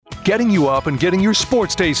getting you up and getting your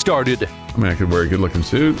sports day started. I mean, I could wear a good-looking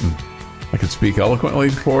suit, and I could speak eloquently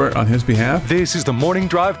on his behalf. This is the Morning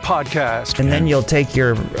Drive Podcast. And then you'll take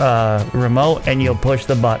your remote and you'll push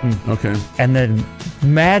the button. Okay. And then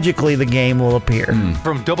magically the game will appear.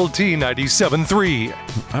 From Double T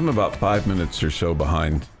 97.3. I'm about 5 minutes or so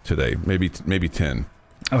behind today, maybe 10.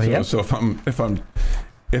 Oh, yeah? So if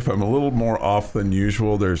I'm a little more off than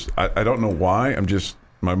usual, I don't know why.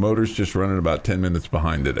 My motor's just running about 10 minutes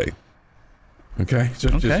behind today. Okay.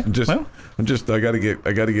 I got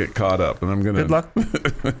to get caught up, and I'm gonna. Good luck.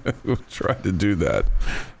 Try to do that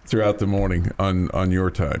throughout the morning on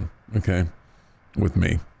your time. Okay, with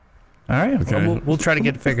me. All right. Okay. Well, we'll try to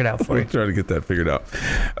get it figured out for you. We'll try to get that figured out.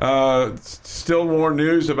 Still more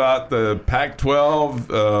news about the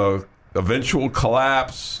Pac-12 eventual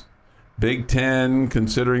collapse. Big Ten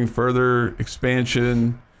considering further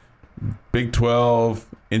expansion. Big 12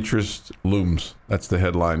 interest looms. That's the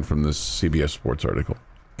headline from this CBS Sports article.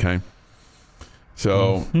 Okay.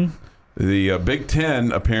 So the Big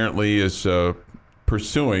Ten apparently is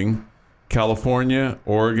pursuing California,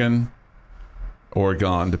 Oregon,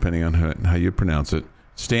 depending on how you pronounce it,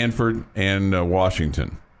 Stanford, and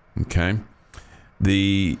Washington. Okay.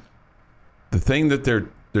 The thing that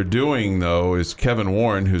they're doing, though, is Kevin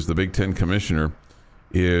Warren, who's the Big Ten commissioner,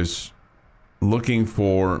 is looking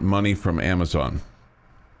for money from Amazon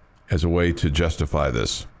as a way to justify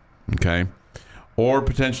this, okay? Or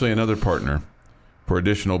potentially another partner for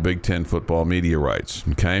additional Big Ten football media rights,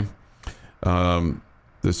 okay?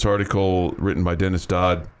 This article written by Dennis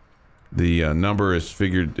Dodd, the number is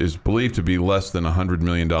believed to be less than $100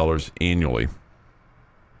 million annually.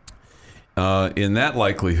 In that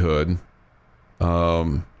likelihood,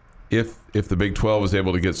 if the Big 12 is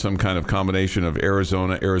able to get some kind of combination of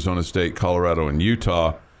Arizona State, Colorado, and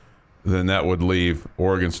Utah, then that would leave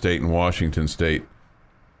Oregon State and Washington State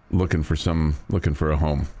looking for a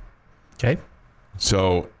home. Okay.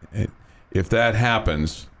 So if that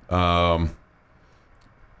happens, one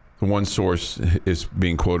source is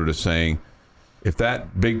being quoted as saying, if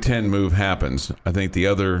that Big Ten move happens, I think the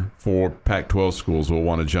other 4 Pac-12 schools will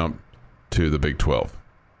want to jump to the Big 12.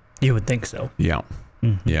 You would think so. Yeah.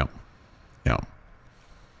 Mm-hmm. Yeah.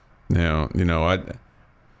 Now,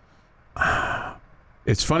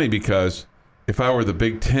 it's funny because if I were the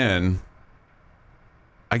Big Ten,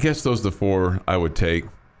 I guess those are the 4 I would take.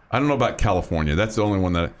 I don't know about California. That's the only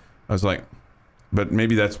one that I was like, but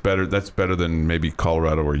maybe that's better. That's better than maybe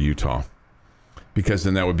Colorado or Utah, because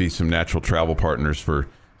then that would be some natural travel partners for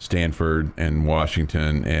Stanford and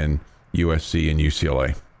Washington and USC and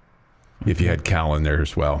UCLA. If you had Cal in there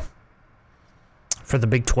as well. For the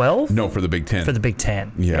Big 12? No, for the Big Ten. For the Big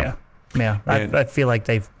 10. Yeah. I feel like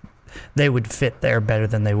they would fit there better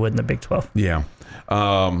than they would in the Big 12. Yeah.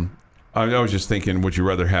 I was just thinking, would you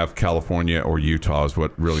rather have California or Utah is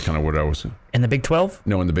what I was. In the Big 12?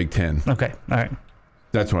 No, in the Big 10. Okay. All right.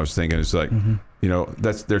 That's what I was thinking. It's like,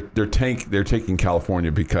 that's they're taking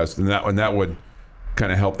California because and that would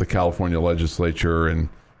kind of help the California legislature and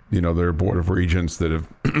their board of regents that have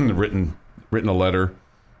written a letter,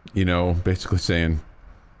 basically saying,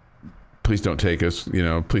 please don't take us,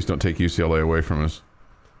 please don't take UCLA away from us.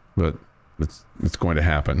 But it's going to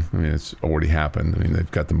happen. I mean, it's already happened. I mean,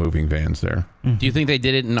 they've got the moving vans there. Do you think they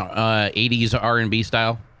did it in 80s R&B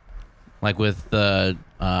style? Like with the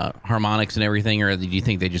harmonics and everything? Or do you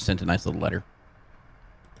think they just sent a nice little letter?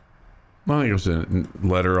 Well, I think it was a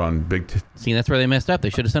letter on Big Ten. See, that's where they messed up.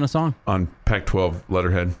 They should have sent a song. On Pac-12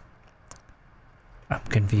 letterhead. I'm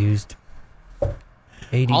confused.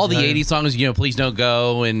 80s all the 80s songs, please don't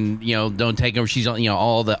go and, don't take them. She's,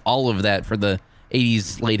 all of that for the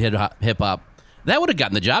 80s late hip hop. That would have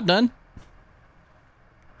gotten the job done.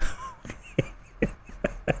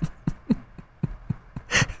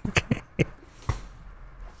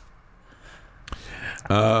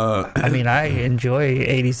 I mean, I enjoy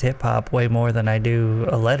 80s hip hop way more than I do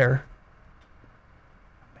a letter.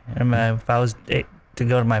 I mean, if I was to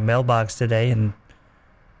go to my mailbox today and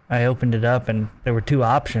I opened it up and there were 2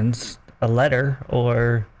 options, a letter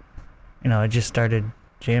or, I just started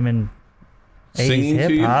jamming 80s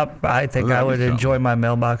hip hop, I think I would enjoy my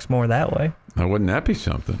mailbox more that way. Now, wouldn't that be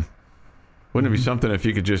something? Wouldn't it be something if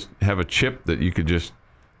you could just have a chip that you could just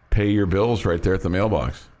pay your bills right there at the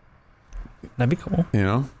mailbox? That'd be cool.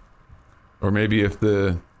 Or maybe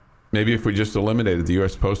if we just eliminated the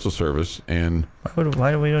U.S. Postal Service and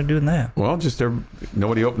why are we not doing that? Well, just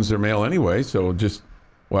nobody opens their mail anyway, so just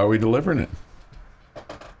why are we delivering it?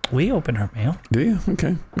 We open our mail. Do you?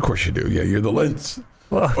 Okay, of course you do. Yeah, you're the Linz.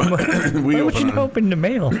 Well, why would you open the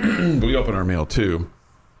mail? We open our mail too.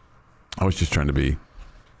 I was just trying to be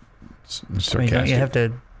sarcastic. Don't you have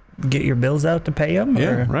to get your bills out to pay them?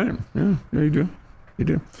 Yeah, right. Yeah, you do. You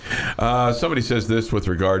do. Somebody says this with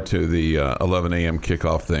regard to the 11 a.m.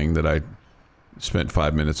 kickoff thing that I spent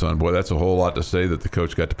 5 minutes on. Boy, that's a whole lot to say that the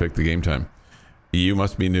coach got to pick the game time. You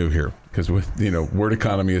must be new here because word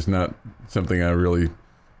economy is not something I really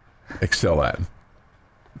excel at.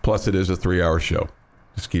 Plus, it is a 3-hour show.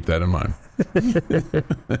 Just keep that in mind.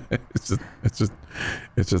 It's a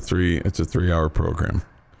 3-hour program.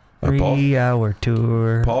 3-hour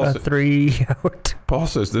tour. Paul, 3-hour tour. Paul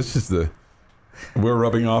says this is we're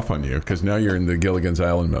rubbing off on you because now you're in the Gilligan's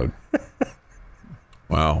Island mode.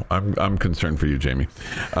 Wow, I'm concerned for you, Jamie.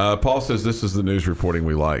 Paul says this is the news reporting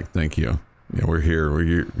we like. Thank you. Yeah, we're here.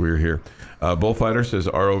 We're here. Bullfighter says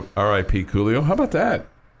R.I.P. Coolio. How about that?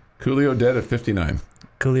 Coolio dead at 59.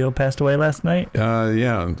 Coolio passed away last night?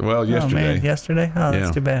 Yeah. Well, yesterday. Oh, man, yesterday? Oh,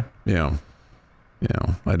 that's too bad. Yeah.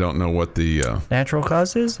 Yeah. I don't know what the natural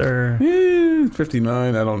causes or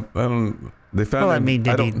 59. I don't. They found. Well, I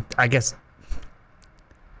mean, I guess.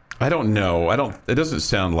 I don't know. It doesn't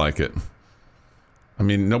sound like it. I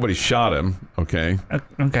mean, nobody shot him. Okay.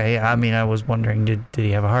 Okay. I mean, I was wondering, did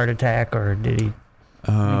he have a heart attack or did he?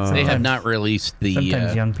 They have not released the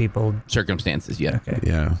sometimes young people circumstances yet. Okay.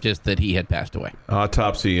 Yeah. Just that he had passed away.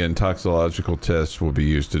 Autopsy and toxicological tests will be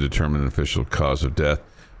used to determine an official cause of death.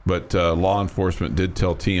 But law enforcement did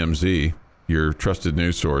tell TMZ, your trusted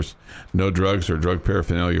news source, no drugs or drug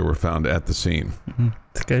paraphernalia were found at the scene. Mm-hmm.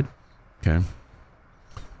 That's good. Okay.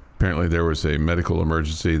 Apparently there was a medical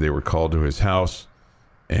emergency. They were called to his house,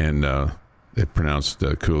 and they pronounced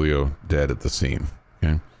Coolio dead at the scene.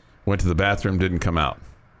 Okay. Went to the bathroom, didn't come out.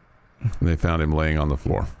 And they found him laying on the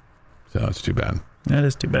floor. So it's too bad. That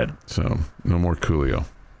is too bad. So no more Coolio.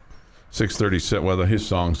 6:37. Well, his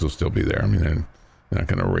songs will still be there. I mean, they're not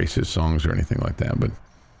going to erase his songs or anything like that, but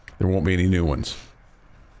there won't be any new ones.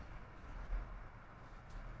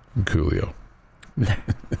 Coolio.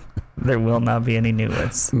 There will not be any new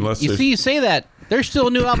ones. Unless you say that. There's still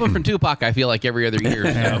a new album from Tupac, I feel like, every other year.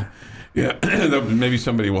 So. Yeah. Maybe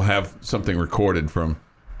somebody will have something recorded from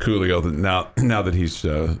Coolio that now that he's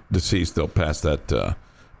deceased, they'll pass that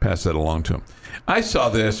along to him. I saw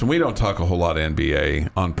this, and we don't talk a whole lot of NBA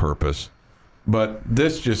on purpose, but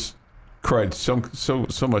this just cried so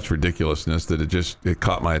much ridiculousness that it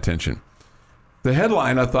caught my attention. The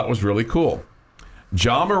headline I thought was really cool.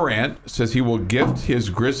 Ja Morant says he will gift his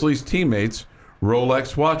Grizzlies teammates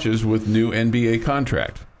Rolex watches with new NBA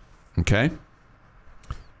contract. Okay?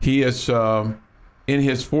 He is in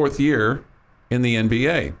his 4th year in the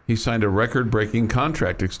NBA. He signed a record-breaking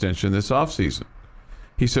contract extension this offseason.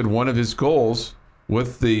 He said one of his goals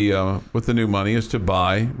with the new money is to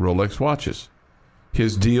buy Rolex watches.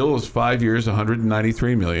 His deal is 5 years,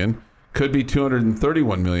 $193 million. Could be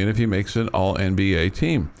 $231 million if he makes an All-NBA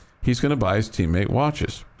team. He's going to buy his teammate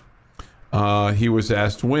watches. He was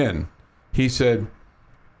asked when. He said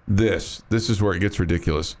this is where it gets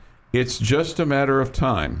ridiculous. It's just a matter of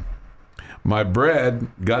time. My bread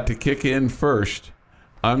got to kick in first.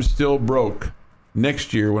 I'm still broke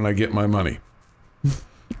next year when I get my money.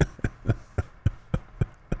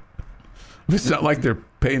 It's not like they're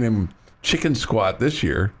paying him chicken squat this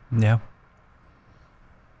year. Yeah.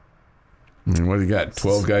 I mean, what do you got?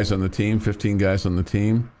 12 guys on the team, 15 guys on the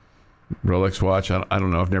team. Rolex watch. I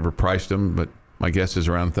don't know. I've never priced them, but my guess is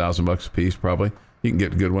around $1,000 a piece, probably. You can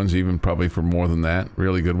get good ones even probably for more than that.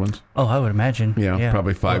 Really good ones. Oh, I would imagine. Yeah.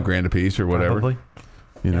 Probably $5,000 a piece or whatever. Probably.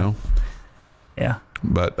 You know? Yeah.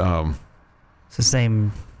 But it's the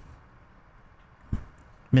same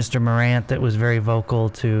Mr. Morant that was very vocal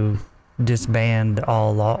to disband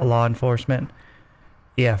all law enforcement.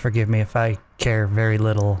 Yeah, forgive me if I care very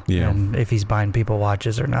little if he's buying people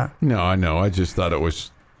watches or not. No, I know. I just thought it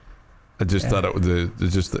was. Thought it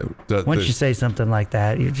was once you say something like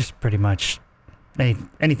that, you're just pretty much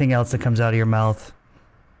anything else that comes out of your mouth.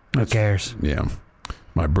 Who cares? Yeah,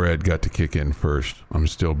 my bread got to kick in first. I'm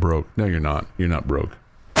still broke. No, you're not. You're not broke.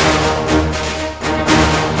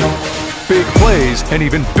 Big plays and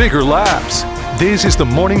even bigger laughs. This is the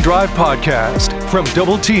Morning Drive Podcast from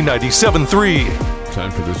Double T 97.3.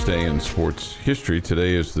 Time for this day in sports history.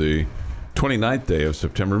 Today is the 29th day of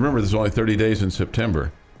September. Remember, there's only 30 days in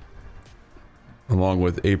September, along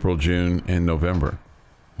with April, June, and November.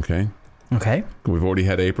 Okay? Okay. We've already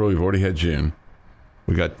had April. We've already had June.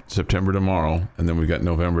 We got September tomorrow, and then we got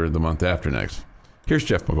November the month after next. Here's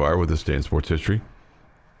Jeff McGuire with this day in sports history.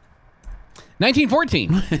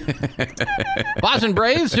 1914. Boston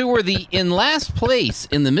Braves, who were in last place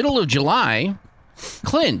in the middle of July,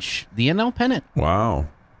 clinch the NL pennant. Wow.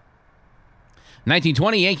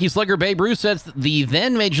 1920, Yankee slugger Babe Ruth sets the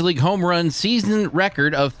then Major League home run season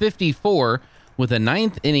record of 54 with a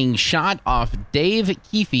ninth-inning shot off Dave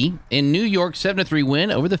Keefe in New York's 7-3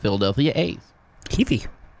 win over the Philadelphia A's. Keefe.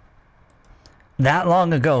 That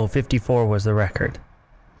long ago, 54 was the record.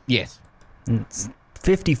 Yes. And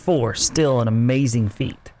 54, still an amazing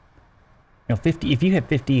feat. 50. If you hit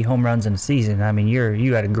 50 home runs in a season, I mean,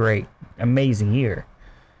 you had a great, amazing year.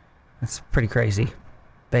 That's pretty crazy.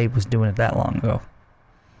 Babe was doing it that long ago.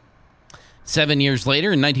 7 years later,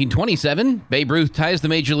 in 1927, Babe Ruth ties the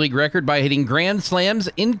Major League record by hitting grand slams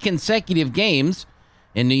in consecutive games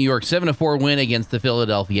in New York's 7-4 win against the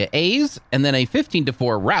Philadelphia A's, and then a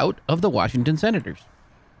 15-4 rout of the Washington Senators.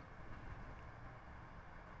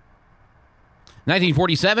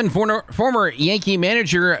 1947, former Yankee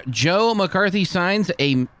manager Joe McCarthy signs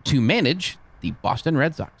to manage the Boston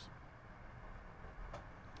Red Sox.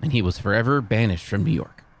 And he was forever banished from New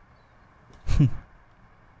York.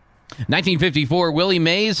 1954, Willie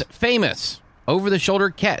Mays' famous over-the-shoulder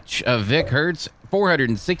catch of Vic Hertz's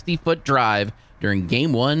 460-foot drive during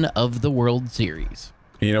Game 1 of the World Series.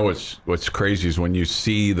 You know what's crazy is when you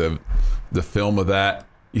see the film of that,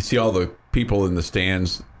 you see all the people in the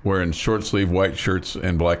stands wearing short-sleeve white shirts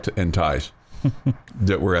and black and ties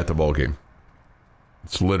that were at the ball game.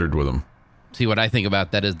 It's littered with them. See, what I think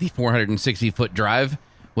about that is the 460-foot drive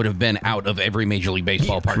would have been out of every Major League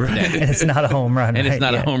Baseball park today. And it's not a home run. And it's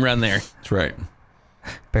not a home run there. That's right.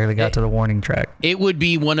 Barely got to the warning track. It would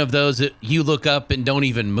be one of those that you look up and don't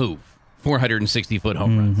even move. 460-foot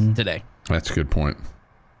home runs today. That's a good point.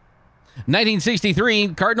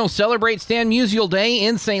 1963, Cardinals celebrate Stan Musial Day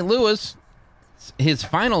in St. Louis. His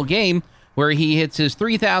final game where he hits his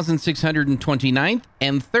 3,629th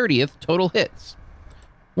and 30th total hits.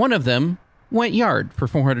 One of them went yard for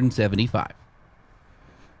 475.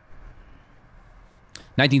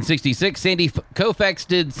 1966, Sandy Koufax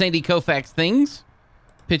did Sandy Koufax things.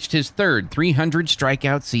 Pitched his third 300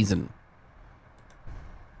 strikeout season.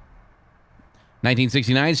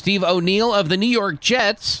 1969, Steve O'Neill of the New York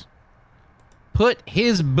Jets put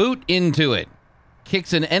his boot into it.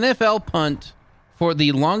 Kicks an NFL punt for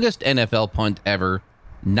the longest NFL punt ever,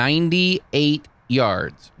 98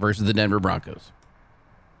 yards versus the Denver Broncos.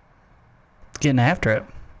 Getting after it.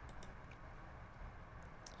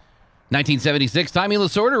 1976, Tommy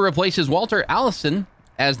Lasorda replaces Walter Allison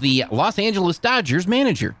as the Los Angeles Dodgers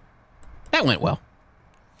manager. That went well.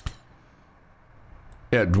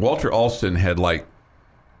 Yeah, Walter Alston had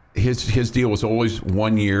his deal was always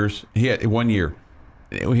 1 year. He had 1 year.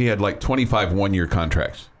 He had 25 one-year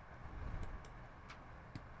contracts.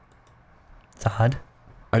 It's odd.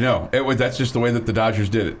 I know. That's just the way that the Dodgers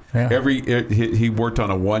did it. Yeah. He worked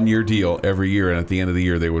on a 1 year deal every year, and at the end of the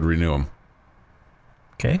year they would renew him.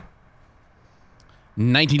 Okay.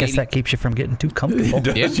 1980. Guess that keeps you from getting too comfortable.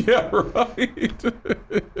 It does, yeah, right.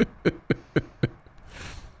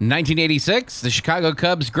 1986, the Chicago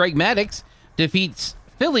Cubs' Greg Maddux defeats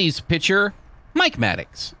Phillies pitcher Mike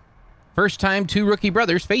Maddux. First time two rookie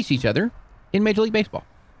brothers face each other in Major League Baseball.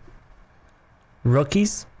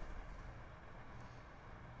 Rookies?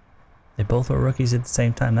 They both were rookies at the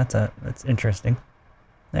same time. That's interesting.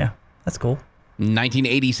 Yeah, that's cool.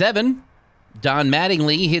 1987, Don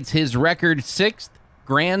Mattingly hits his record 6th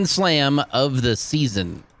Grand Slam of the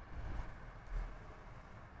season.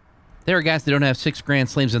 There are guys that don't have 6 Grand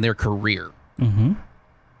Slams in their career.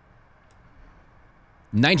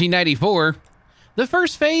 1994, the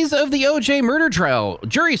first phase of the O.J. murder trial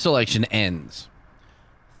jury selection ends.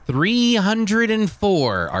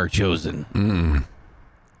 304 are chosen.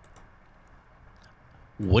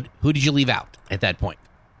 Who did you leave out at that point?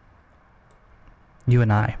 You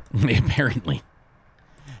and I. Apparently.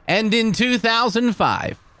 And in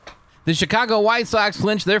 2005, the Chicago White Sox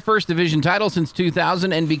clinched their first division title since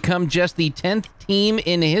 2000 and become just the 10th team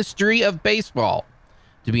in the history of baseball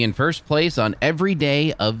to be in first place on every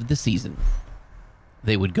day of the season.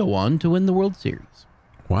 They would go on to win the World Series.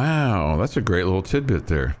 Wow, that's a great little tidbit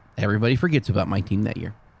there. Everybody forgets about my team that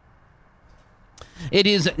year. It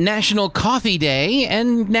is National Coffee Day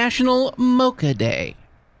and National Mocha Day.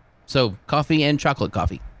 So, coffee and chocolate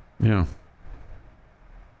coffee. Yeah.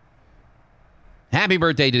 Happy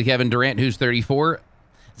birthday to Kevin Durant, who's 34.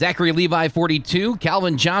 Zachary Levi, 42.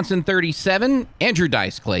 Calvin Johnson, 37. Andrew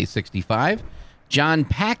Dice Clay, 65. John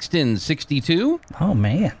Paxton, 62. Oh,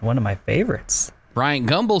 man. One of my favorites. Bryant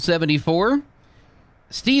Gumbel, 74.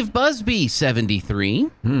 Steve Busby, 73.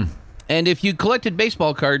 And if you collected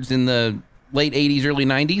baseball cards in the late 80s, early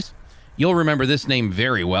 90s, you'll remember this name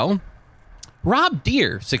very well. Rob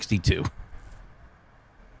Deere, 62.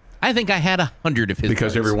 I think I had 100 of his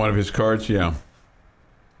Because cards. every one of his cards, yeah.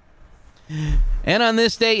 And on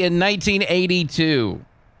this day in 1982,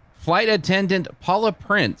 flight attendant Paula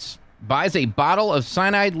Prince buys a bottle of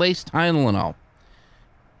cyanide-laced Tylenol.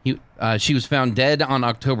 She was found dead on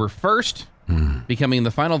October 1st, becoming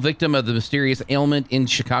the final victim of the mysterious ailment in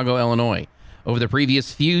Chicago, Illinois. Over the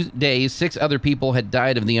previous few days, 6 other people had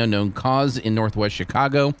died of the unknown cause in northwest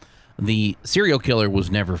Chicago. The serial killer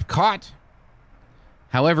was never caught.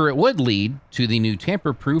 However, it would lead to the new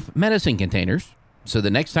tamper-proof medicine containers. So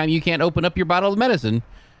the next time you can't open up your bottle of medicine,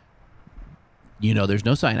 you know there's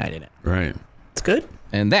no cyanide in it. Right. It's good.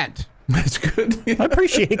 And that's good. I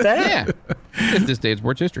appreciate that. Yeah. It's this day in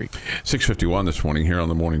sports history. 6:51 this morning here on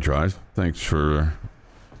the Morning Drive. Thanks for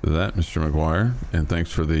that, Mr. McGuire. And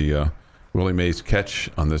thanks for the Willie Mays catch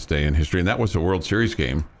on this day in history. And that was a World Series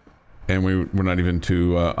game. And we're not even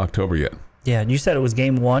to October yet. Yeah, you said it was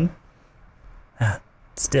game 1.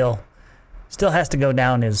 Still has to go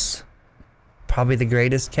down as probably the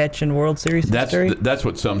greatest catch in World Series history. That's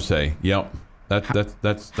what some say. Yep.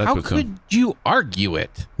 That's How what could you argue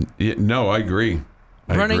it? No, I agree.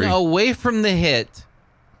 Running away from the hit,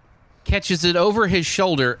 catches it over his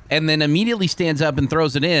shoulder, and then immediately stands up and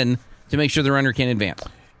throws it in to make sure the runner can't advance.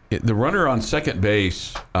 The runner on second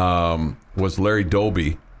base was Larry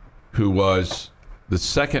Doby, who was the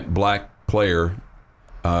second black player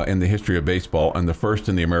in the history of baseball and the first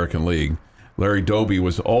in the American League. Larry Doby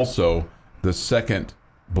was also the second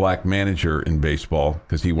black manager in baseball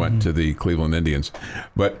because he went to the Cleveland Indians.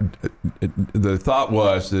 But the thought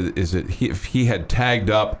was that if he had tagged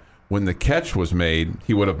up when the catch was made,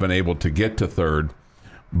 he would have been able to get to third.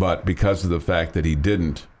 But because of the fact that he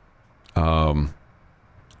didn't,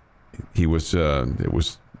 he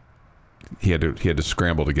had to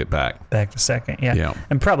scramble to get back to second. Yeah.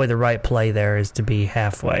 And probably the right play there is to be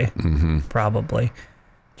halfway. Probably,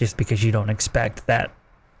 just because you don't expect that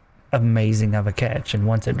amazing of a catch, and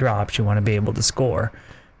once it drops, you want to be able to score.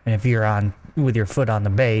 And if you're on with your foot on the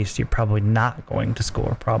base, you're probably not going to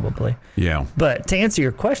score. Probably. Yeah. But to answer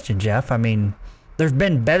your question, Jeff, I mean, there's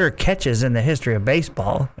been better catches in the history of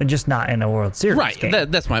baseball, and just not in a World Series game.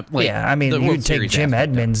 That's my point. Yeah, I mean, you'd take Jim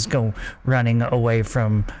Edmonds go running away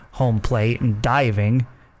from home plate and diving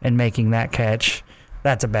and making that catch.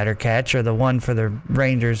 That's a better catch. Or the one for the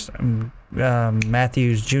Rangers,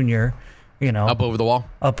 Matthews Jr., up over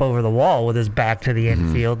the wall with his back to the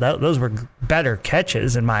infield. Those were better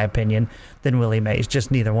catches, in my opinion, than Willie Mays. Just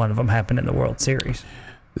neither one of them happened in the World Series.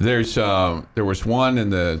 There was one in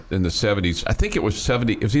the 70s. I think it was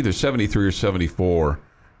 70. It was either 73 or 74.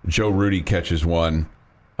 Joe Rudy catches one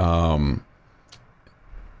in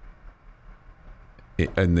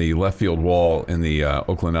the left field wall in the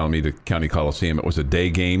Oakland Alameda County Coliseum. It was a day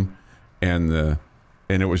game, and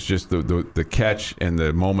it was just the catch and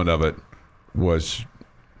the moment of it was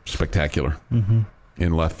spectacular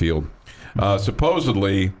in left field.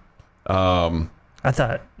 Supposedly, I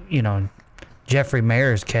thought Jeffrey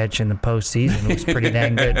Mayer's catch in the postseason was pretty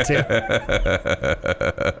dang good too.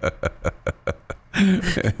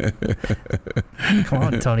 Come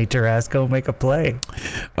on, Tony Tarasco, make a play.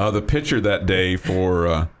 The pitcher that day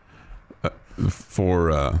for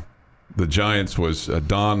the Giants was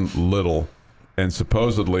Don Little, and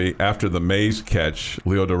supposedly after the Mays catch,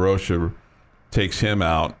 Leo DeRocha takes him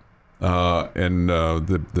out, and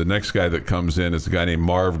the next guy that comes in is a guy named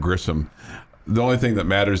Marv Grissom. The only thing that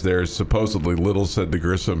matters there is supposedly Little said to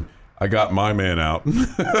Grissom, "I got my man out."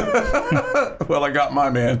 Well, I got my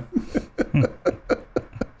man.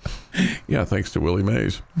 Yeah, thanks to Willie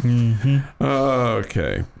Mays.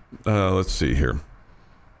 Okay, let's see here.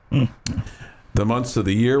 The months of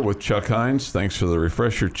the year with Chuck Hines. Thanks for the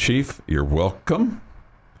refresher, Chief. You're welcome.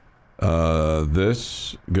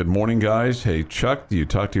 Good morning, guys. Hey, Chuck, do you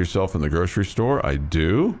talk to yourself in the grocery store? I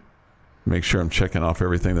do. Make sure I'm checking off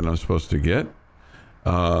everything that I'm supposed to get.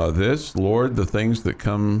 Lord, the things that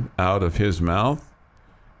come out of his mouth.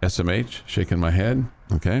 SMH, shaking my head.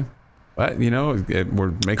 Okay. But, we're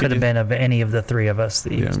making Could have been of any of the three of us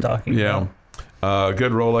that he was talking about.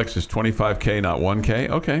 Good Rolex is $25K, not $1K.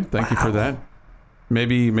 Okay, thank you for that.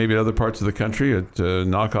 Maybe in other parts of the country,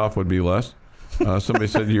 knockoff would be less. Somebody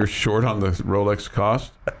said you're short on the Rolex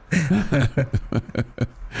cost.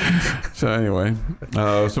 So anyway,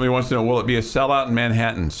 somebody wants to know, will it be a sellout in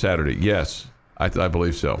Manhattan Saturday? Yes, I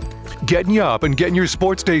believe so. Getting you up and getting your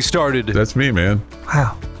sports day started. That's me, man.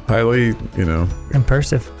 Wow. Highly,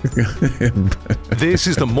 impressive. This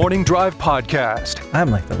is the Morning Drive Podcast.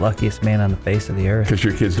 I'm like the luckiest man on the face of the earth. Because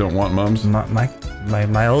your kids don't want mums?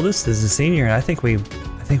 My oldest is a senior, and I think we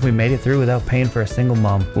made it through without paying for a single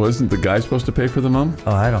mom. Well, isn't the guy supposed to pay for the mom?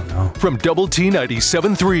 Oh, I don't know. From Double T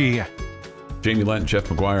 97.3. Jamie Lent, Jeff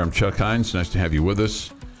McGuire, I'm Chuck Hines. Nice to have you with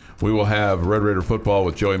us. We will have Red Raider football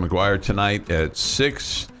with Joey McGuire tonight at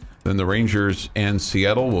 6. Then the Rangers and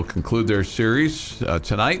Seattle will conclude their series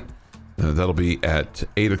tonight. That'll be at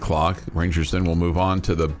 8 o'clock. Rangers then will move on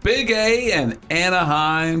to the Big A and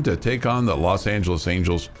Anaheim to take on the Los Angeles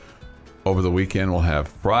Angels. Over the weekend, we'll have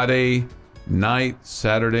Friday night,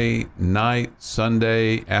 Saturday night,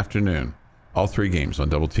 Sunday afternoon. All 3 games on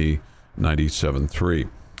Double T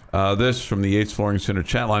 97.3. This from the Yates Flooring Center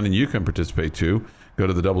chat line, and you can participate too. Go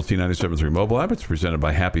to the Double T 97.3 mobile app. It's presented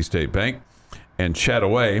by Happy State Bank. And chat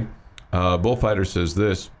away. Bullfighter says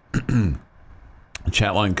this.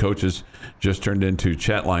 Chatline coaches just turned into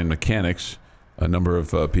chatline mechanics. A number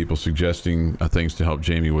of people suggesting things to help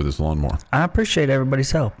Jamie with his lawnmower. I appreciate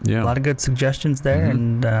everybody's help. Yeah. A lot of good suggestions there,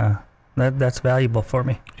 and that's valuable for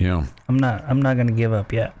me. Yeah. I'm not going to give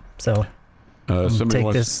up yet. So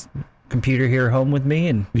take this computer here home with me,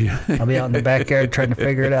 and I'll be out in the backyard trying to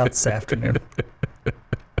figure it out this afternoon.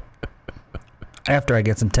 After I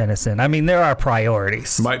get some tennis in. I mean, there are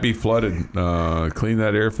priorities. Might be flooded. Clean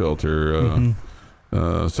that air filter. And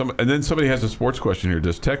then somebody has a sports question here.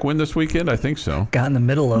 Does Tech win this weekend? I think so. Got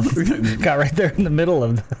right there in the middle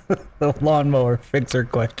of the lawnmower fixer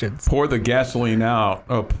questions. Pour the gasoline out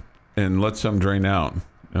up and let some drain out.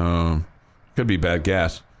 Could be bad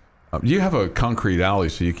gas. You have a concrete alley,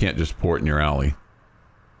 so you can't just pour it in your alley.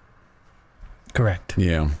 Correct.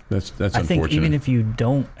 Yeah, that's unfortunate. I think even if you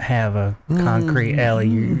don't have a concrete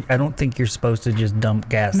alley, I don't think you're supposed to just dump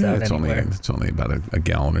gas out anywhere. It's only about a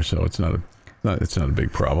gallon or so. It's not a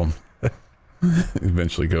big problem.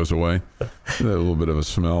 Eventually goes away. A little bit of a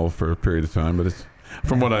smell for a period of time, but it's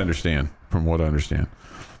from what I understand.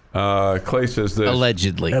 Clay says this.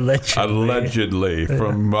 Allegedly.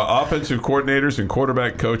 From offensive coordinators and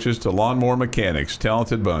quarterback coaches to lawnmower mechanics.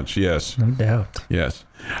 Talented bunch, yes. No doubt. Yes.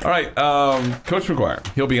 All right, Coach McGuire,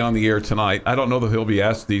 he'll be on the air tonight. I don't know that he'll be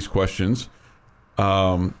asked these questions,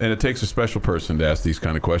 and it takes a special person to ask these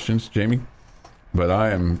kind of questions, Jamie. But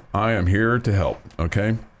I am here to help,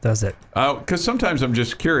 okay? Does it? Because sometimes I'm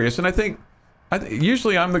just curious, and I think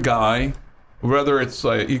usually I'm the guy. Whether it's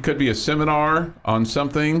like it could be a seminar on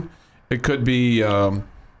something, it could be when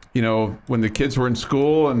the kids were in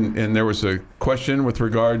school and there was a question with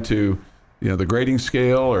regard to the grading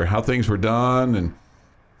scale or how things were done, and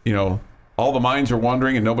all the minds are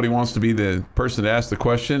wondering and nobody wants to be the person to ask the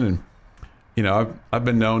question, and I've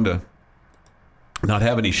been known to not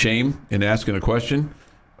have any shame in asking a question,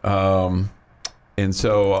 and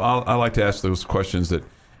so I like to ask those questions that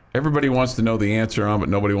everybody wants to know the answer on, but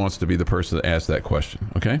nobody wants to be the person to ask that question.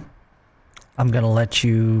 Okay? I'm going to let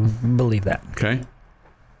you believe that. Okay.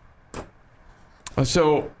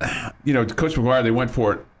 So, Coach McGuire, they went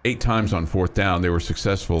for it 8 times on 4th down. They were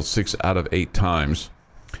successful 6 out of 8 times.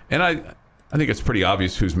 And I think it's pretty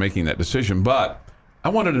obvious who's making that decision, but I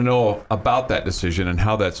wanted to know about that decision and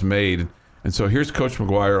how that's made. And so here's Coach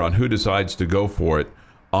McGuire on who decides to go for it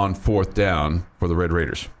on 4th down for the Red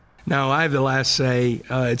Raiders. No, I have the last say.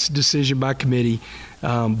 It's a decision by committee.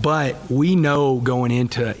 But we know going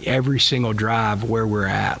into every single drive where we're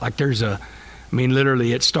at. Like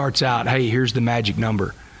literally it starts out, hey, here's the magic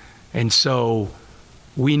number. And so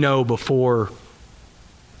we know before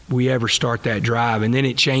we ever start that drive. And then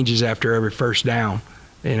it changes after every first down,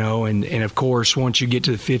 and of course, once you get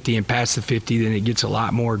to the 50 and past the 50, then it gets a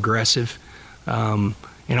lot more aggressive. And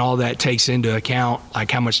all that takes into account,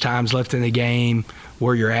 like how much time's left in the game,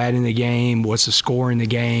 where you're at in the game, what's the score in the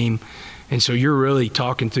game. And so you're really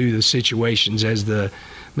talking through the situations as soon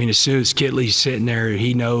as Kitley's sitting there,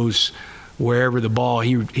 he knows wherever the ball,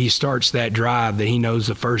 he starts that drive, that he knows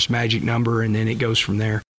the first magic number, and then it goes from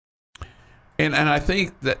there. And I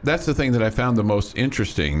think that's the thing that I found the most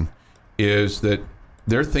interesting is that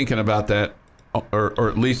they're thinking about that, or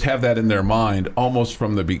at least have that in their mind almost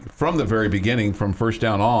from the very beginning, from first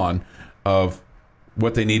down on, of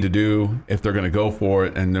what they need to do if they're going to go for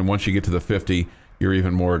it. And then once you get to the 50, you're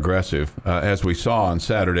even more aggressive, as we saw on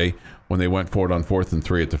Saturday when they went for it on 4th and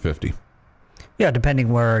 3 at the 50. Yeah,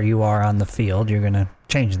 depending where you are on the field, you're going to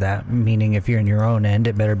change that. Meaning if you're in your own end,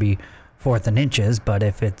 it better be 4th and inches. But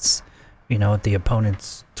if it's, at the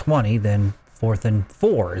opponent's 20, then 4th and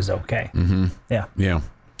 4 is okay. Mm-hmm.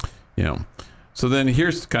 Yeah. So then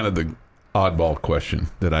here's kind of the oddball question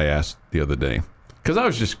that I asked the other day, because I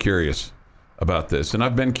was just curious about this, and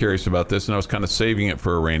I've been curious about this, and I was kind of saving it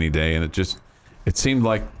for a rainy day, and it seemed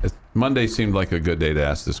like Monday seemed like a good day to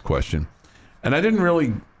ask this question, and I didn't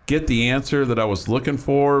really get the answer that I was looking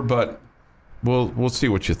for, but we'll see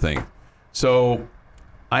what you think. So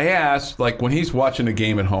I asked, like, when he's watching a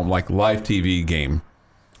game at home, like live TV game,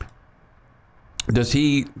 does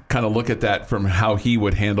he kind of look at that from how he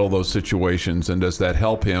would handle those situations, and does that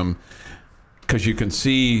help him? Because you can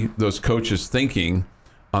see those coaches thinking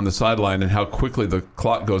on the sideline and how quickly the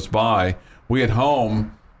clock goes by. We at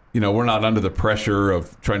home, we're not under the pressure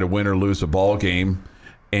of trying to win or lose a ball game.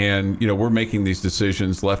 And, we're making these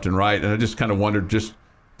decisions left and right. And I just kind of wondered,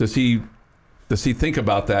 does he think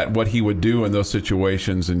about that, what he would do in those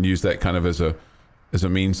situations, and use that kind of as a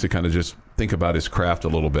means to kind of just think about his craft a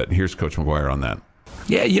little bit? And here's Coach McGuire on that.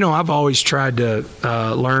 Yeah, I've always tried to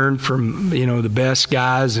learn from, the best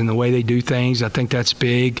guys and the way they do things. I think that's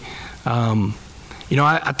big.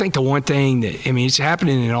 I think the one thing that, it's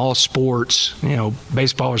happening in all sports.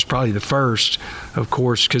 Baseball is probably the first, of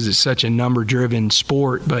course, because it's such a number-driven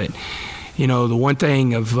sport. But, the one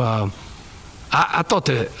thing of I thought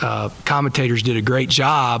the commentators did a great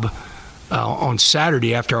job on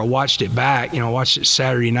Saturday after I watched it back. I watched it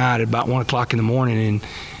Saturday night at about 1 o'clock in the morning,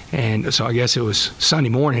 and so I guess it was Sunday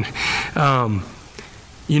morning.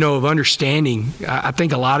 Of understanding. I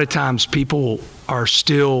think a lot of times people are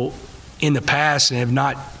still in the past and have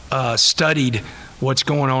not studied what's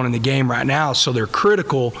going on in the game right now, so they're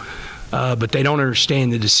critical, but they don't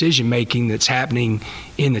understand the decision making that's happening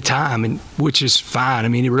in the time, and which is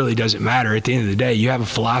fine. It really doesn't matter at the end of the day. You have a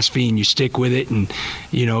philosophy and you stick with it, and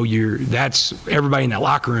that's everybody in that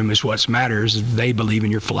locker room is what matters. They believe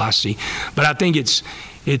in your philosophy. But I think it's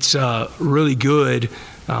really good,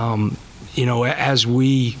 as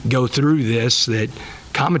we go through this, that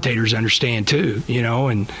commentators understand too,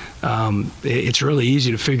 and it's really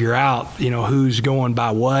easy to figure out, who's going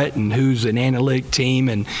by what and who's an analytic team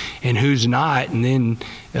and who's not. And then,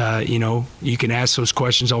 you can ask those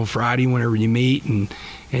questions on Friday whenever you meet. And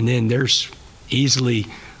then there's easily,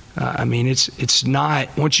 it's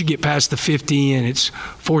not, once you get past the 50 and it's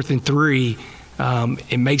 4th and 3,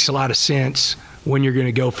 it makes a lot of sense when you're going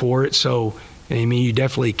to go for it. So, you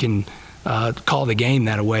definitely can call the game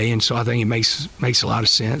that way, and so I think it makes a lot of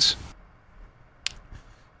sense.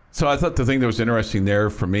 So I thought the thing that was interesting there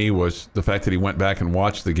for me was the fact that he went back and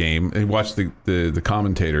watched the game, and watched the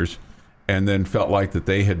commentators, and then felt like that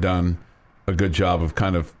they had done a good job of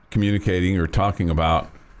kind of communicating or talking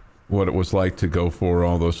about what it was like to go for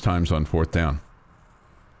all those times on 4th down.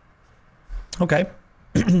 Okay.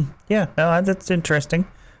 Yeah, no, that's interesting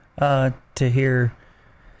to hear.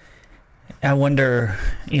 I wonder,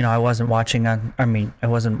 I wasn't watching and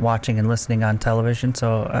listening on television,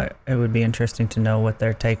 so it would be interesting to know what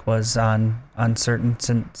their take was on certain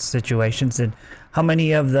situations. And how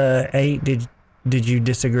many of the 8 did you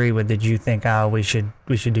disagree with? Did you think, we should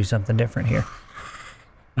do something different here?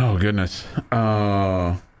 Oh goodness,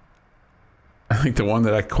 I think the one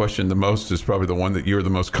that I questioned the most is probably the one that you're the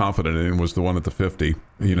most confident in, was the one at the 50.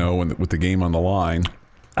 With the game on the line.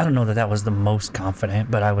 I don't know that was the most confident,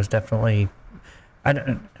 but I was definitely. I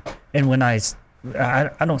don't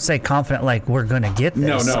say confident like we're going to get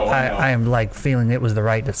this. No. I am like feeling it was the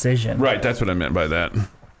right decision. Right, that's what I meant by that.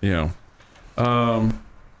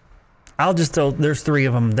 I'll just throw. There's 3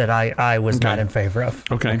 of them that I was not in favor of.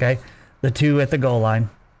 Okay. The 2 at the goal line,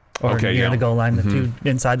 or near the goal line. The 2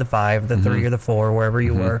 inside the 5, the 3 or the 4, wherever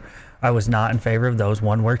you were. I was not in favor of those.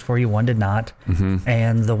 One worked for you, one did not.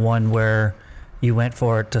 And the one where you went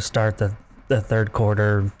for it to start the third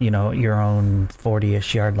quarter, your own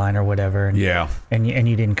 40-ish yard line or whatever. And, and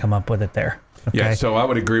you didn't come up with it there. Okay? Yeah, so I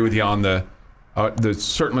would agree with you on the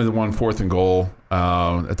certainly the one 4th and goal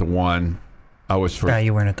at the 1. I was for. No,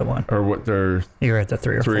 you weren't at the 1. Or what? You were at the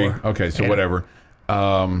 3 or 4. Okay, so whatever.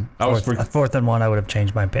 I was for 4th and 1. I would have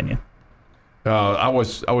changed my opinion. I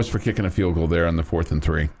was for kicking a field goal there on the 4th and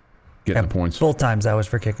 3. Getting the points. Both times I was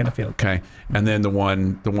for kicking a field goal. Okay. And then the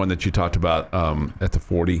one that you talked about at the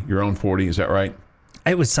 40, your own 40, is that right?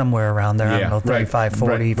 It was somewhere around there. I don't know, 35,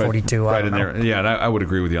 40, 42. Right in there. Yeah, and I would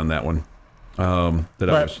agree with you on that one.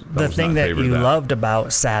 The thing that you loved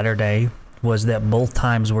about Saturday was that both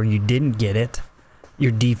times where you didn't get it,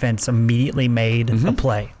 your defense immediately made a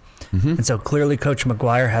play. And so clearly Coach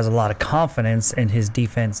McGuire has a lot of confidence in his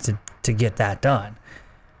defense to get that done.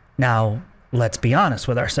 Now, let's be honest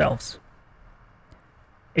with ourselves.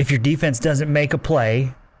 If your defense doesn't make a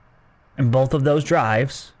play in both of those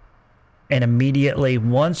drives, and immediately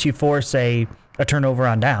once you force a turnover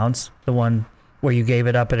on downs, the one where you gave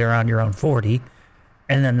it up at around your own 40,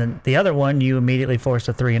 and then the other one you immediately force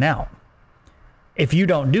a 3 and out. If you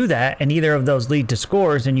don't do that and either of those lead to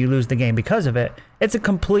scores and you lose the game because of it, it's a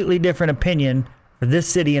completely different opinion for this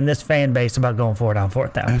city and this fan base about going for it on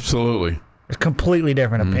 4th down. Absolutely. It's a completely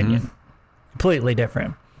different opinion. Completely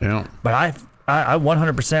different. Yeah. But I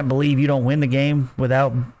 100% believe you don't win the game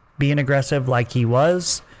without being aggressive like he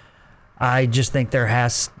was. I just think there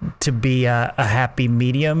has to be a happy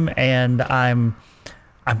medium, and I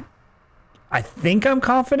think I'm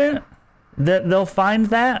confident that they'll find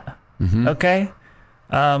that. Okay.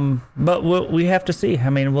 But we have to see. I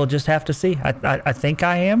mean, we'll just have to see. I think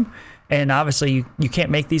I am. And obviously, you can't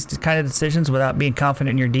make these kind of decisions without being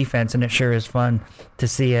confident in your defense. And it sure is fun to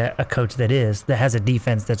see a coach that has a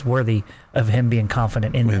defense that's worthy of him being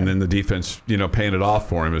confident in them. And then the defense, paying it off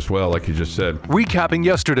for him as well, like you just said. Recapping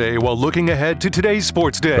yesterday while looking ahead to today's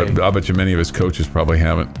sports day. But I bet you many of his coaches probably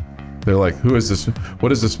haven't. They're like, who is this?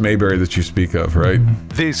 What is this Mayberry that you speak of, right?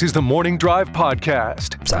 This is the Morning Drive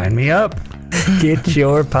Podcast. Sign me up. Get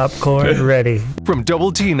your popcorn ready. From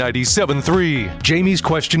Double T 97.3, Jamie's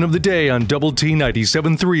question of the day on Double T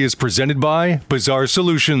 97.3 is presented by Bizarre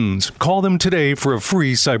Solutions. Call them today for a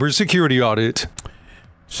free cybersecurity audit.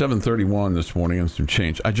 7:31 this morning and some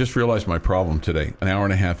change. I just realized my problem today, an hour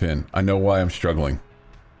and a half in. I know why I'm struggling.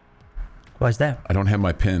 Why's that? I don't have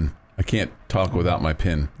my PIN. I can't talk without my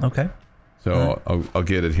PIN. Okay. So I'll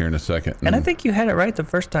get it here in a second. And I think you had it right the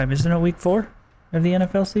first time. Isn't it week 4 of the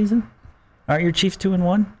NFL season? Aren't your Chiefs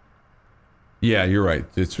 2-1? Yeah, you're right.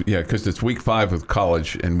 Because it's week 5 with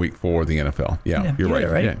college and week 4 of the NFL. Yeah, you're right.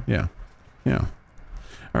 Right. Yeah.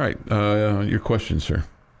 All right. Your question, sir.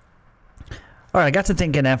 All right. I got to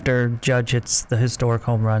thinking after Judge hits the historic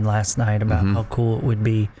home run last night about how cool it would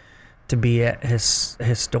be to be at his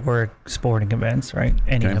historic sporting events, right?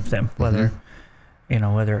 Any of them, whether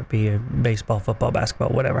whether it be a baseball, football, basketball,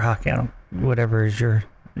 whatever, hockey, whatever is you're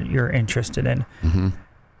interested in. Mm-hmm.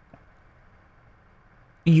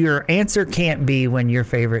 Your answer can't be when your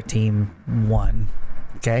favorite team won.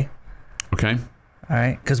 Okay. Okay. All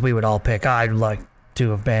right, because we would all pick. I'd like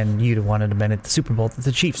to have been. You'd have wanted to have been at the Super Bowl that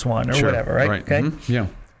the Chiefs won, or whatever, right? Okay. Mm-hmm. Yeah.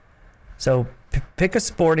 So pick a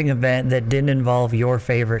sporting event that didn't involve your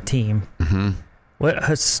favorite team. Mm-hmm. What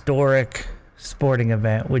historic sporting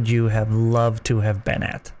event would you have loved to have been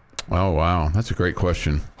at? Oh, wow. That's a great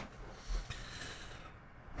question.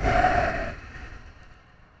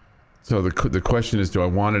 So the question is, do I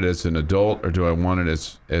want it as an adult or do I want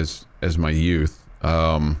it as my youth?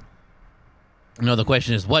 No, the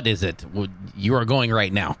question is, what is it? You are going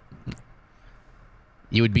right now.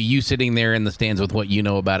 You would be you sitting there in the stands with what you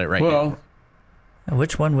know about it right now.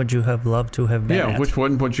 Which one would you have loved to have been at? Yeah, which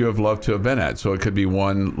one would you have loved to have been at? So it could be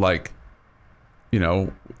one like,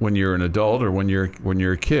 when you're an adult or when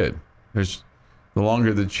you're a kid. There's the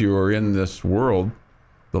longer that you are in this world,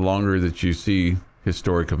 the longer that you see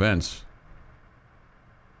historic events.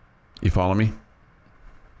 You follow me?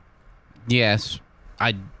 Yes.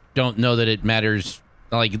 I don't know that it matters.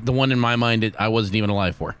 Like the one in my mind, I wasn't even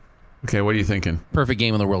alive for. Okay, what are you thinking? Perfect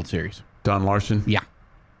game in the World Series. Don Larson? Yeah.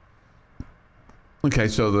 Okay,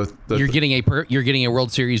 so you're getting a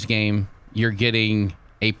World Series game. You're getting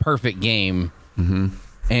a perfect game,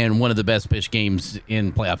 and one of the best pitch games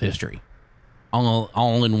in playoff history,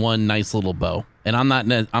 all in one nice little bow. And I'm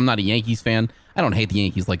not a Yankees fan. I don't hate the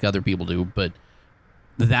Yankees like other people do, but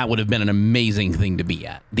that would have been an amazing thing to be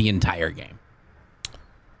at the entire game.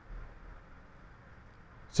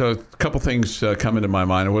 So a couple things come into my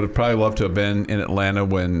mind. I would have probably loved to have been in Atlanta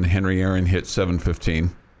when Henry Aaron hit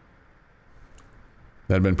 715.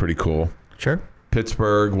 That'd been pretty cool. Sure.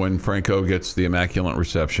 Pittsburgh when Franco gets the immaculate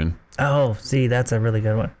reception. Oh, see, that's a really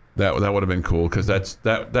good one. That would have been cool because that's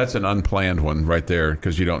an unplanned one right there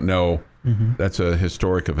because you don't know. That's a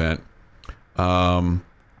historic event. I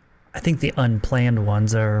think the unplanned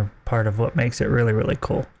ones are part of what makes it really, really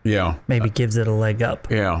cool. Yeah. Maybe gives it a leg up.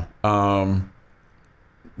 Yeah.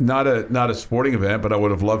 Not a sporting event, but I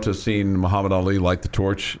would have loved to have seen Muhammad Ali light the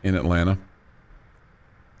torch in Atlanta.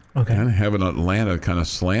 Okay. Kind of have an Atlanta kind of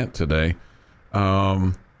slant today.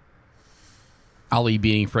 Ali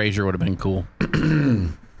beating Frazier would have been cool.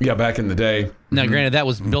 Yeah, back in the day. Now, granted, that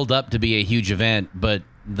was built up to be a huge event, but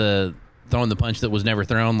the throwing the punch that was never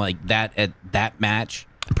thrown like that at that match.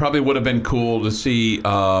 Probably would have been cool to see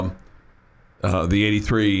the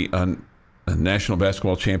 83 National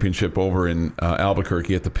Basketball Championship over in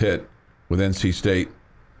Albuquerque at the Pit with NC State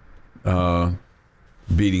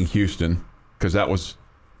beating Houston because that was,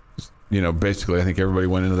 basically I think everybody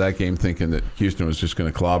went into that game thinking that Houston was just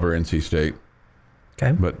going to clobber NC State.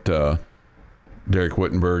 Okay. But Derek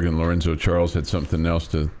Whittenberg and Lorenzo Charles had something else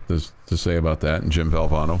to say about that, and Jim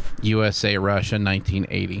Valvano. USA Russia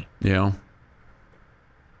 1980. Yeah.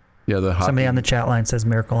 Yeah. Somebody on the chat line says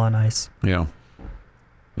Miracle on Ice. Yeah.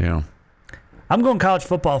 Yeah. I'm going college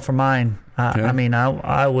football for mine. Okay. I mean,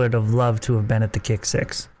 I would have loved to have been at the Kick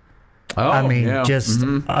Six. Oh, I mean, yeah. just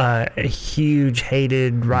a huge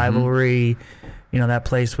hated rivalry. That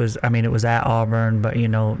place was, it was at Auburn, but,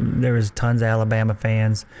 there was tons of Alabama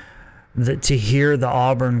fans. To hear the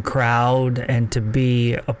Auburn crowd and to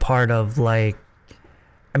be a part of,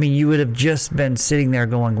 you would have just been sitting there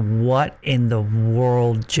going, what in the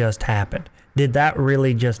world just happened? did that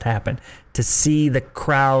really just happen? To see the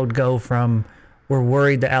crowd go from, we're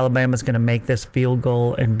worried that Alabama's going to make this field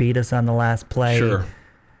goal and beat us on the last play, Sure.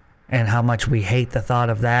 and how much we hate the thought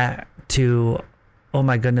of that, to, oh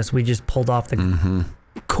my goodness, we just pulled off the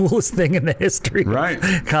coolest thing in the history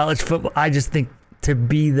of college football. I just think to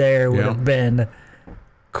be there would have been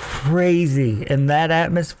crazy in that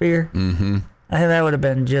atmosphere. I think that would have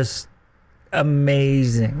been just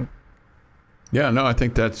amazing. Yeah, no, I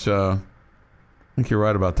think that's. I think you're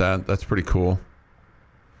right about that. That's pretty cool.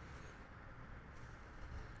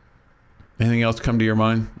 Anything else come to your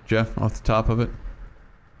mind, Jeff, off the top of it?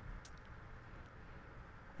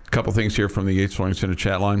 A couple things here from the Yates Flooring Center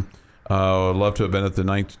chat line. I'd love to have been at the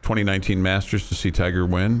 2019 Masters to see Tiger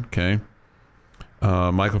win. Okay.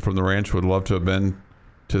 Michael from the Ranch would love to have been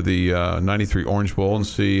to the 93 Orange Bowl and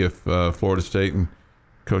see if Florida State and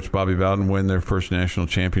Coach Bobby Bowden win their first national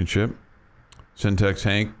championship. Syntex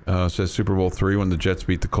Hank says Super Bowl III when the Jets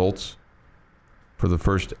beat the Colts for the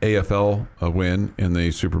first AFL win in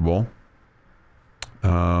the Super Bowl. It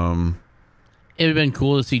would have been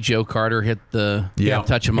cool to see Joe Carter hit the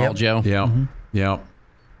touch 'em all, Joe. Yeah.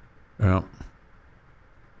 No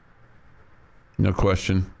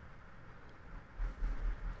question.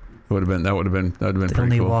 That would have been The pretty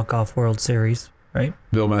only cool. walk-off World Series, right?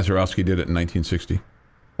 Bill Mazeroski did it in 1960.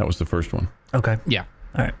 That was the first one. Okay. Yeah.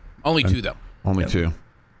 All right. Only two, though. Only two.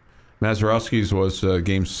 Mazeroski's was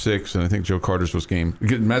Game 6, and I think Joe Carter's was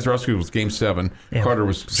Mazeroski was Game 7. Yeah. Carter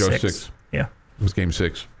was Joe 6. Yeah. It was Game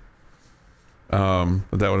 6. But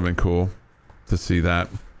that would have been cool to see that.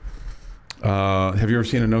 Have you ever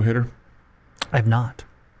seen a no-hitter? I've not.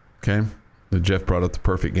 Okay. Jeff brought up the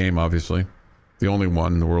perfect game, obviously. The only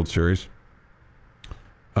one in the World Series.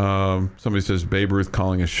 Somebody says Babe Ruth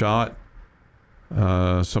calling a shot.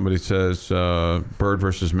 Somebody says Bird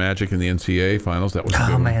versus Magic in the NCAA finals. That was a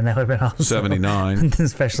good one. Man, that would have been awesome. 79.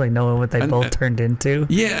 Especially knowing what they both turned into.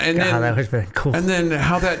 Yeah, and God, then, that would have been cool. And then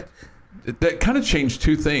how that kind of changed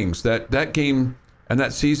two things. That game and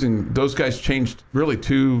that season, those guys changed really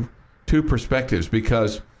two perspectives,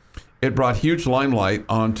 because it brought huge limelight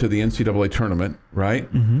onto the NCAA tournament,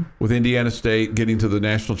 right? Mm-hmm. With Indiana State getting to the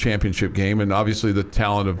national championship game, and obviously the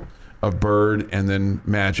talent of Bird and then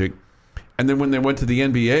Magic. And then when they went to the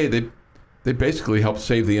NBA, they basically helped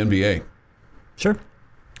save the NBA. Sure.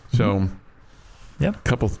 So, yep.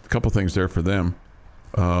 Couple things there for them.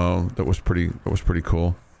 That was pretty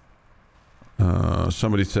cool.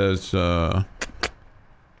 Somebody says somebody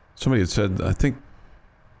had said, I think,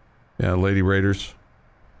 Lady Raiders.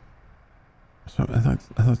 So I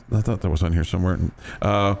thought that was on here somewhere.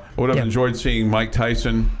 Would have enjoyed seeing Mike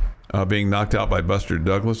Tyson being knocked out by Buster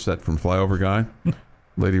Douglas. That from Flyover Guy.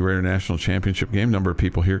 Lady Raider National Championship game. Number of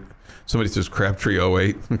people here. Somebody says Crabtree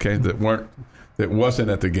 08. Okay, that wasn't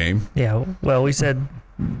at the game. Yeah. Well, we said,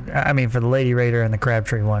 I mean, for the Lady Raider and the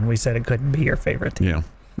Crabtree one, we said it couldn't be your favorite team. Yeah.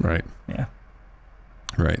 Right. Yeah.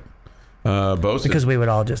 Right. Bo says, because we would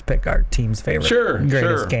all just pick our team's favorite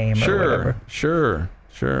greatest game or whatever. Sure.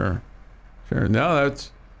 No,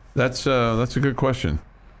 that's a good question.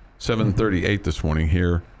 7:38 this morning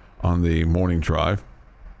here on the morning drive.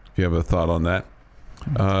 If you have a thought on that.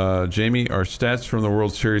 Jamie, our stats from the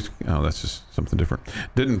World Series. Oh, that's just something different.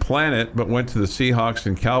 Didn't plan it, but went to the Seahawks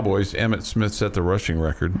and Cowboys. Emmitt Smith set the rushing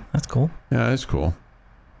record. That's cool. Yeah, that's cool.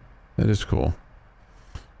 That is cool.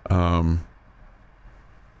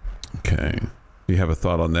 Okay. If you have a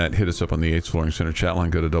thought on that, hit us up on the Yates Flooring Center chat line.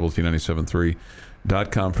 Go to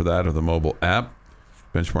WT973.com for that, or the mobile app.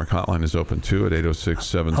 Benchmark hotline is open too at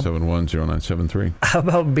 806-771-0973. How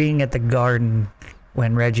about being at the Garden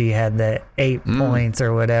when Reggie had the 8 points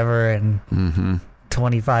or whatever and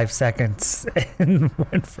 25 seconds and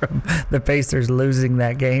went from the Pacers losing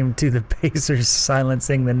that game to the Pacers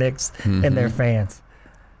silencing the Knicks and their fans?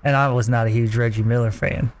 And I was not a huge Reggie Miller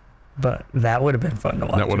fan, but that would have been fun to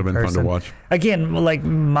watch. That would have been fun to watch. Again, like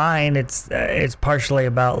mine, it's partially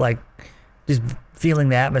about like just feeling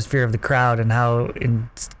the atmosphere of the crowd and how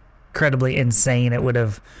incredibly insane it would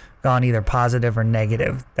have gone, either positive or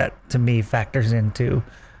negative. That to me factors into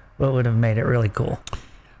what would have made it really cool.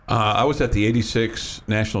 I was at the 86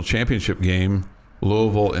 national championship game,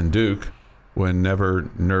 Louisville and Duke, when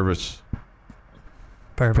Never Nervous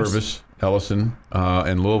Purvis Ellison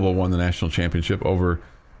and Louisville won the national championship over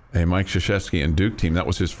a Mike Krzyzewski and Duke team. That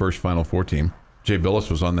was his first Final Four team. Jay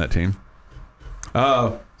Billis was on that team.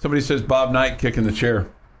 Somebody says Bob Knight kicking the chair.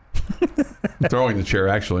 Throwing the chair,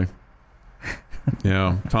 actually.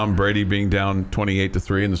 Yeah, Tom Brady being down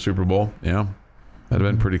 28-3 in the Super Bowl. Yeah, that'd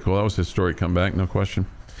have been pretty cool. That was a historic comeback, no question.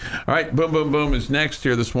 All right, Boom Boom Boom is next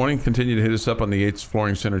here this morning. Continue to hit us up on the Yates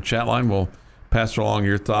Flooring Center chat line. We'll pass along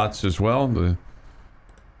your thoughts as well. The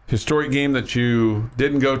historic game that you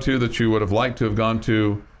didn't go to, that you would have liked to have gone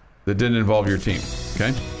to, that didn't involve your team.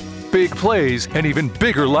 Okay. Big plays and even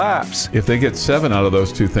bigger laughs. If they get 7 out of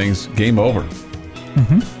those 2 things, game over.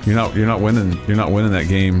 You're not winning. You're not winning that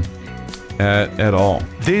game at all.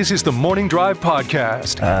 This is the Morning Drive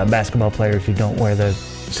Podcast. Basketball players who don't wear the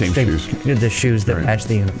Same shoes. The shoes that Right. match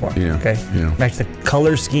the uniform. Yeah. Okay. Yeah. Match the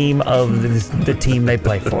color scheme of the team they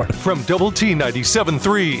play for. From Double T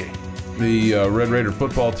 97.3. The Red Raider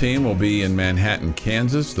football team will be in Manhattan,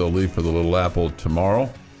 Kansas. They'll leave for the Little Apple tomorrow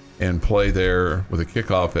and play there with a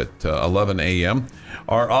kickoff at 11 a.m.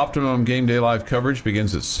 Our Optimum Game Day Live coverage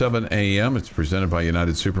begins at 7 a.m. It's presented by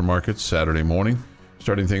United Supermarkets Saturday morning,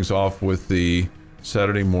 starting things off with the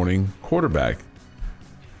Saturday morning quarterback.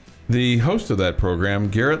 The host of that program,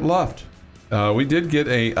 Garrett Luft. We did get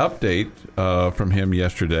an update from him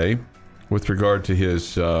yesterday with regard to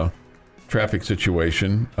his traffic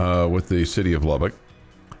situation with the city of Lubbock.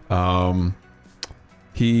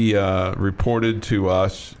 He reported to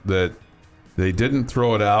us that they didn't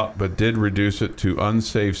throw it out, but did reduce it to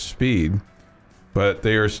unsafe speed. But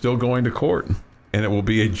they are still going to court, and it will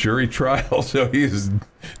be a jury trial. So he's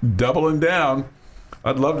doubling down.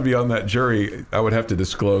 I'd love to be on that jury. I would have to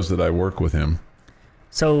disclose that I work with him.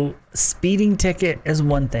 So speeding ticket is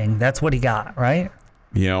one thing. That's what he got, right?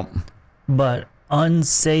 Yeah. But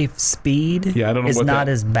unsafe speed Yeah, I don't know is what not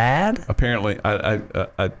that- as bad. Apparently, I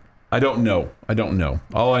don't know. I don't know.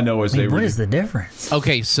 All I know is they What is the difference?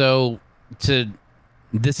 Okay, so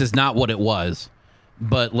this is not what it was,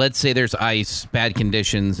 but let's say there's ice, bad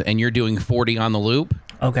conditions, and you're doing 40 on the loop.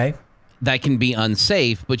 Okay. That can be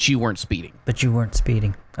unsafe, but you weren't speeding. But you weren't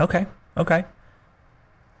speeding. Okay.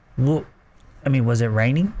 Well, I mean, was it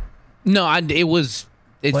raining? No, it was.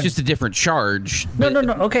 It's What? just a different charge. No.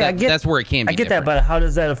 but Okay, I get that's where it can be. I get that, different.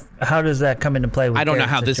 but how does that come into play? With I don't know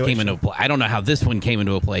Garrett's how this came situation? into play. I don't know how this one came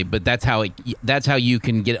into a play, but that's how you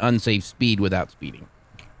can get unsafe speed without speeding,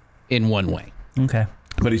 in one way. Okay.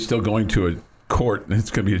 But he's still going to a court, and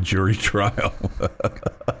it's going to be a jury trial.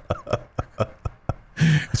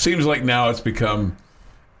 It seems like now it's become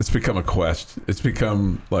a quest. It's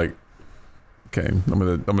become like, okay,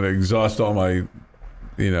 I'm gonna exhaust all my,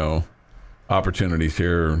 opportunities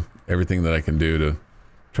here, everything that I can do to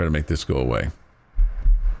try to make this go away.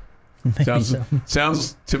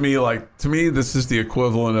 Sounds to me this is the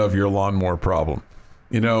equivalent of your lawnmower problem.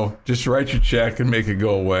 Just write your check and make it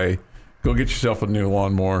go away. Go get yourself a new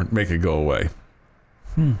lawnmower, make it go away.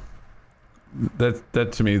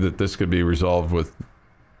 That to me, that this could be resolved with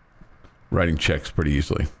writing checks pretty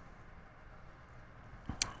easily.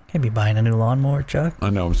 Can't be buying a new lawnmower, Chuck. I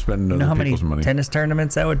know I'm spending You know other how many people's money. tennis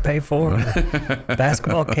tournaments that would pay for?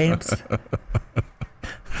 Basketball camps?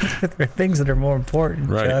 There are things that are more important,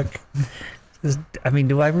 Right. Chuck.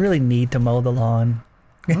 Do I really need to mow the lawn?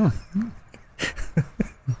 I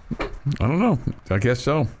don't know. I guess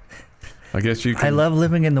so. I guess you can. I love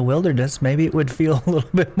living in the wilderness. Maybe it would feel a little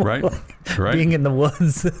bit more Right. like Right. being in the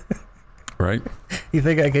woods. Right. You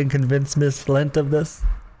think I can convince Mrs. Lent of this?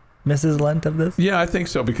 Yeah, I think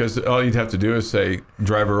so, because all you'd have to do is say,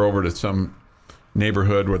 drive her over to some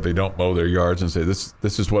neighborhood where they don't mow their yards and say, this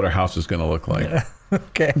is what our house is going to look like.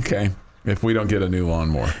 Okay. Okay. If we don't get a new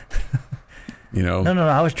lawnmower. No.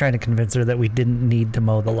 I was trying to convince her that we didn't need to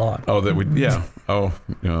mow the lawn. Oh, that would, yeah. Oh,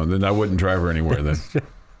 then I wouldn't drive her anywhere then.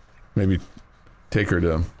 Maybe take her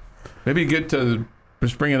to,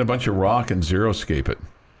 just bring in a bunch of rock and zero-scape it.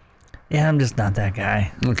 Yeah, I'm just not that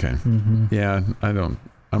guy. Okay. Yeah,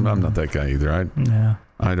 I'm not that guy either. Yeah.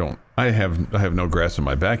 I have no grass in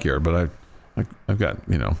my backyard, but I've got,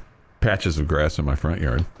 patches of grass in my front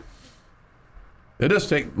yard. It does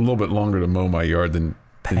take a little bit longer to mow my yard than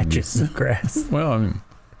Patches of grass. Well, I mean,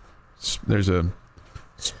 there's a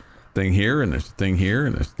thing here, and there's a thing here,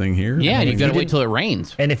 and there's a thing here. Yeah, and you've got to you wait till it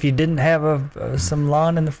rains. And if you didn't have some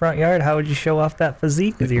lawn in the front yard, how would you show off that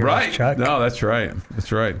physique with yours, Right. Chuck? No, that's right.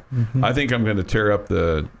 That's right. I think I'm going to tear up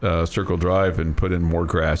the Circle Drive and put in more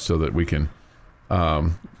grass so that we can,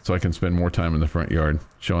 so I can spend more time in the front yard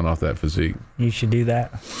showing off that physique. You should do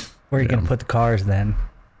that. Where are you going to put the cars then?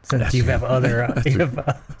 Since you have other It's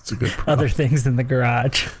a good problem. other things in the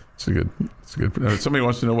garage. It's a good. Somebody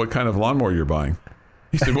wants to know what kind of lawnmower you're buying.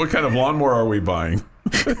 He said, "What kind of lawnmower are we buying?"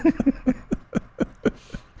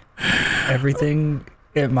 Everything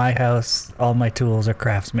at my house, all my tools are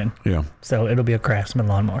Craftsman. Yeah. So it'll be a Craftsman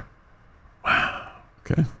lawnmower.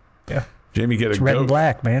 Okay. Yeah. Jamie, get It's a red goat. and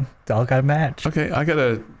black, man. It's all got to match. Okay, I got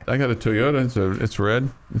a Toyota. It's red.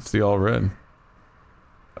 It's the all red.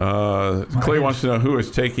 Clay wants to know who is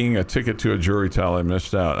taking a ticket to a jury trial. I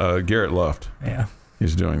missed out. Garrett Luft Yeah.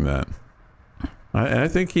 is doing that. I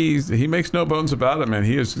think he makes no bones about it, man.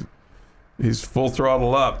 He's full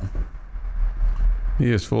throttle up.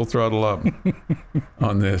 He is full throttle up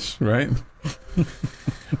on this, right?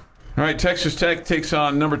 All right, Texas Tech takes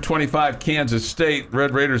on number 25, Kansas State.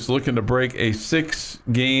 Red Raiders looking to break a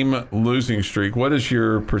 6-game losing streak. What is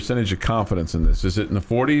your percentage of confidence in this? Is it in the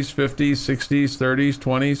 40s, 50s, 60s, 30s,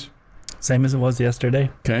 20s? Same as it was yesterday.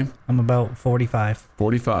 Okay. I'm about 45.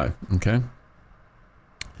 45, okay.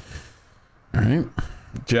 All right.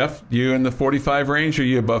 Jeff, you in the 45 range or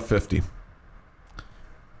you above 50?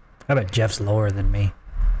 I bet Jeff's lower than me.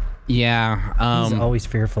 Yeah. He's always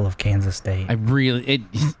fearful of Kansas State.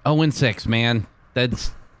 0-6, man.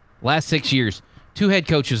 That's last 6 years. 2 head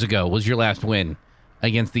coaches ago was your last win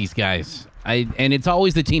against these guys. And it's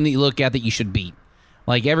always the team that you look at that you should beat.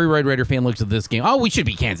 Like every Red Raider fan looks at this game. Oh, we should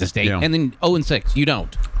beat Kansas State. Yeah. And then 0-6, you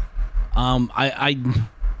don't.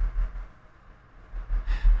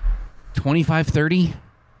 25-30.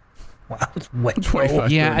 Wow, it's way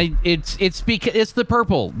 25. Yeah, it's because it's the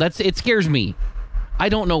purple. It scares me. I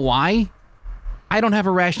don't know why. I don't have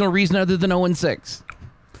a rational reason other than 0-6.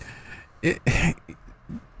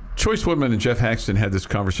 Choice Woodman and Jeff Haxton had this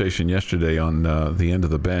conversation yesterday on the end of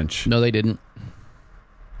the bench. No, they didn't.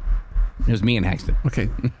 It was me and Haxton. Okay.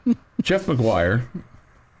 Jeff McGuire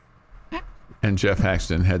and Jeff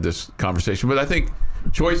Haxton had this conversation, but I think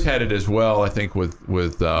Choice had it as well, I think, with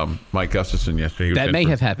Mike Gustafson yesterday. That may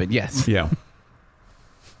have happened, yes. Yeah.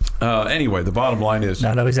 Anyway, the bottom line is...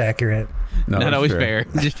 Not always accurate. Not always fair.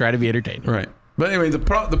 Just try to be entertaining. Right. But anyway,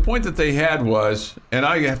 the point that they had was, and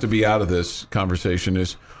I have to be out of this conversation,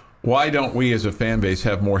 is why don't we as a fan base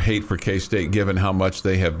have more hate for K-State given how much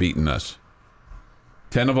they have beaten us?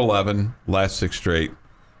 10 of 11, last 6 straight.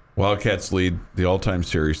 Wildcats lead the all-time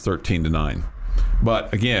series 13-9.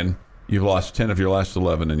 But again, you've lost 10 of your last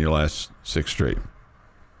 11 in your last 6 straight.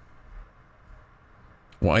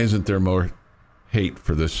 Why isn't there more hate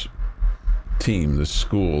for this team, this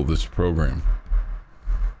school, this program?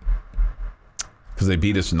 Because they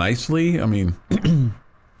beat us nicely? I mean...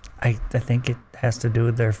 I think it has to do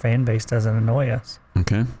with their fan base doesn't annoy us.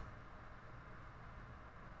 Okay.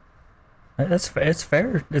 It's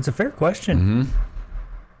fair. It's a fair question.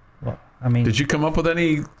 Mm-hmm. Well, I mean... Did you come up with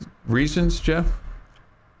any reasons, Jeff?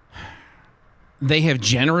 They have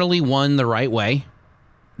generally won the right way.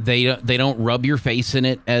 They don't rub your face in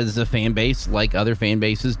it as a fan base like other fan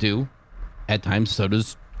bases do. At times, so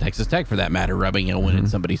does Texas Tech, for that matter, rubbing a win in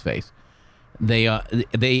somebody's face. They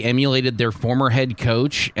emulated their former head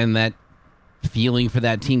coach, and that feeling for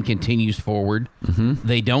that team continues forward. Mm-hmm.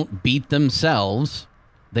 They don't beat themselves.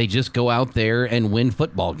 They just go out there and win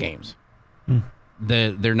football games.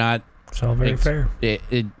 They're not... It's all very fair. They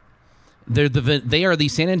are the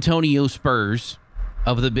San Antonio Spurs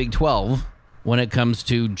of the Big 12 when it comes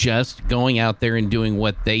to just going out there and doing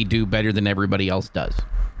what they do better than everybody else does.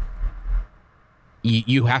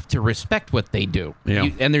 You have to respect what they do. Yeah.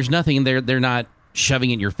 And there's nothing in there. They're not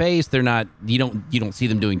shoving it in your face. They're not. You don't see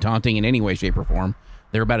them doing taunting in any way, shape, or form.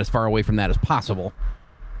 They're about as far away from that as possible.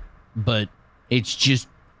 But it's just,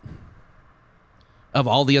 of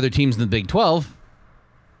all the other teams in the Big 12,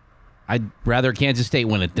 I'd rather Kansas State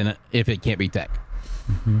win it than if it can't be Tech.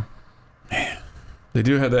 Mm-hmm. Man, they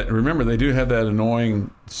do have that. Remember, they do have that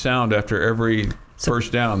annoying sound after every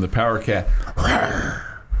first down. The power cat.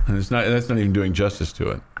 And that's not even doing justice to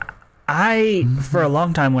it. For a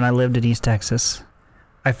long time when I lived in East Texas,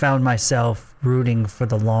 I found myself rooting for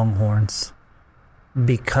the Longhorns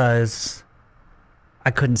because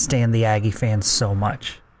I couldn't stand the Aggie fans so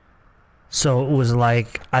much. So it was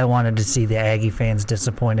like I wanted to see the Aggie fans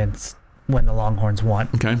disappointed when the Longhorns won.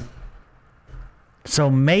 Okay. So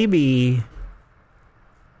maybe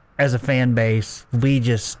as a fan base, we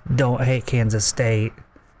just don't hate Kansas State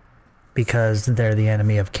because they're the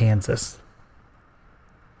enemy of Kansas.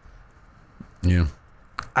 Yeah.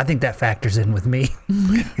 I think that factors in with me.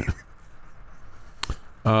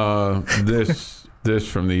 This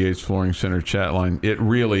from the Yates Flooring Center chat line. It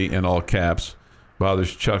really, in all caps,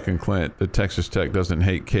 bothers Chuck and Clint that Texas Tech doesn't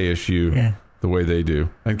hate KSU the way they do.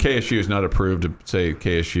 And KSU is not approved to say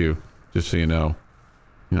KSU, just so you know.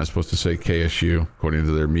 You're not supposed to say KSU, according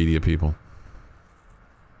to their media people.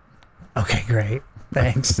 Okay, great.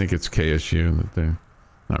 Thanks. I think it's KSU that they're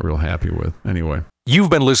not real happy with. Anyway. You've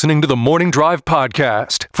been listening to the Morning Drive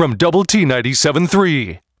podcast from Double T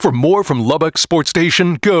 97.3. For more from Lubbock Sports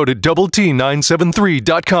Station, go to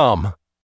doublet973.com.